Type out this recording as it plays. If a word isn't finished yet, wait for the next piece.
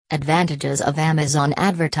Advantages of Amazon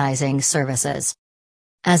advertising services.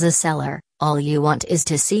 As a seller, all you want is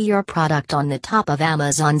to see your product on the top of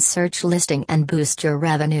Amazon's search listing and boost your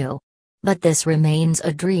revenue. But this remains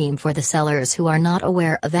a dream for the sellers who are not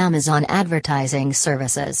aware of Amazon advertising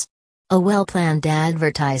services. A well-planned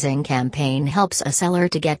advertising campaign helps a seller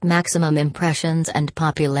to get maximum impressions and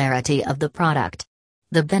popularity of the product.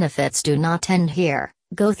 The benefits do not end here.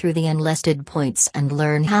 Go through the enlisted points and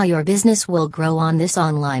learn how your business will grow on this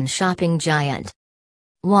online shopping giant.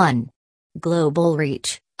 1. Global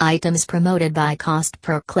reach. Items promoted by cost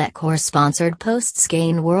per click or sponsored posts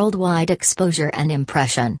gain worldwide exposure and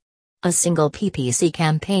impression. A single PPC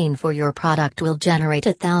campaign for your product will generate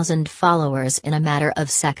 1,000 followers in a matter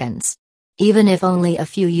of seconds. Even if only a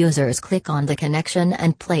few users click on the connection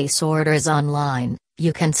and place orders online,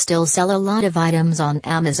 you can still sell a lot of items on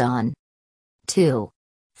Amazon. 2.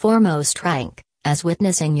 Foremost rank. As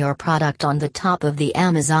witnessing your product on the top of the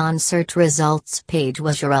Amazon search results page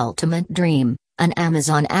was your ultimate dream, an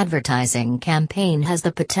Amazon advertising campaign has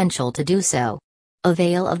the potential to do so.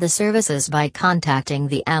 Avail of the services by contacting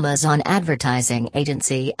the Amazon advertising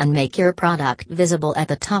agency and make your product visible at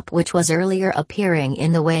the top, which was earlier appearing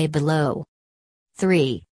in the way below.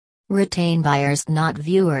 3. Retain buyers, not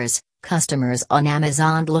viewers. Customers on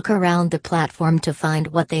Amazon look around the platform to find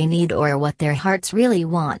what they need or what their hearts really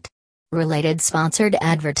want. Related sponsored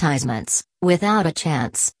advertisements, without a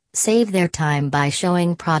chance, save their time by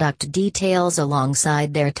showing product details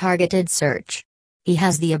alongside their targeted search. He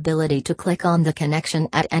has the ability to click on the connection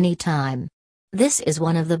at any time. This is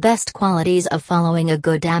one of the best qualities of following a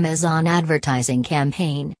good Amazon advertising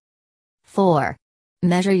campaign. 4.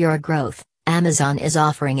 Measure your growth. Amazon is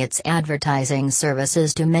offering its advertising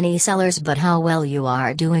services to many sellers, but how well you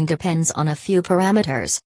are doing depends on a few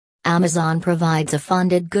parameters. Amazon provides a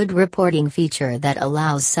funded good reporting feature that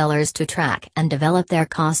allows sellers to track and develop their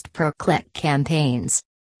cost per click campaigns.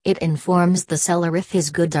 It informs the seller if his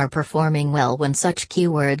goods are performing well when such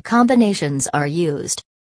keyword combinations are used.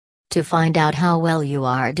 To find out how well you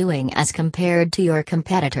are doing as compared to your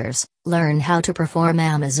competitors, learn how to perform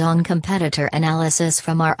Amazon competitor analysis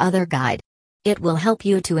from our other guide. It will help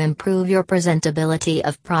you to improve your presentability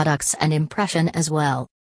of products and impression as well.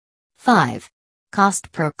 5.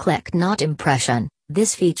 Cost per click, not impression.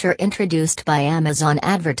 This feature introduced by Amazon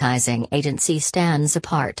advertising agency stands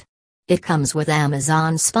apart. It comes with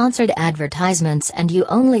Amazon sponsored advertisements and you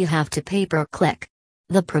only have to pay per click.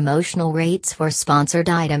 The promotional rates for sponsored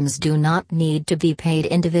items do not need to be paid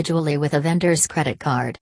individually with a vendor's credit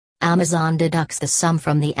card. Amazon deducts the sum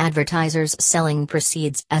from the advertiser's selling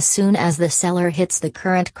proceeds as soon as the seller hits the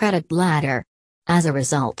current credit ladder. As a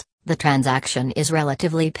result, the transaction is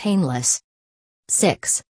relatively painless.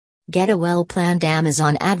 6. Get a well-planned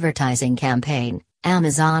Amazon advertising campaign.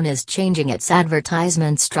 Amazon is changing its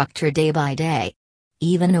advertisement structure day by day.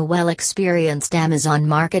 Even a well-experienced Amazon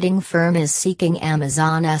marketing firm is seeking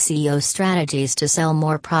Amazon SEO strategies to sell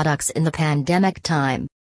more products in the pandemic time.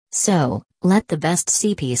 So, let the best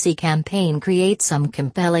CPC campaign create some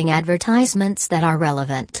compelling advertisements that are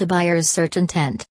relevant to buyers' search intent.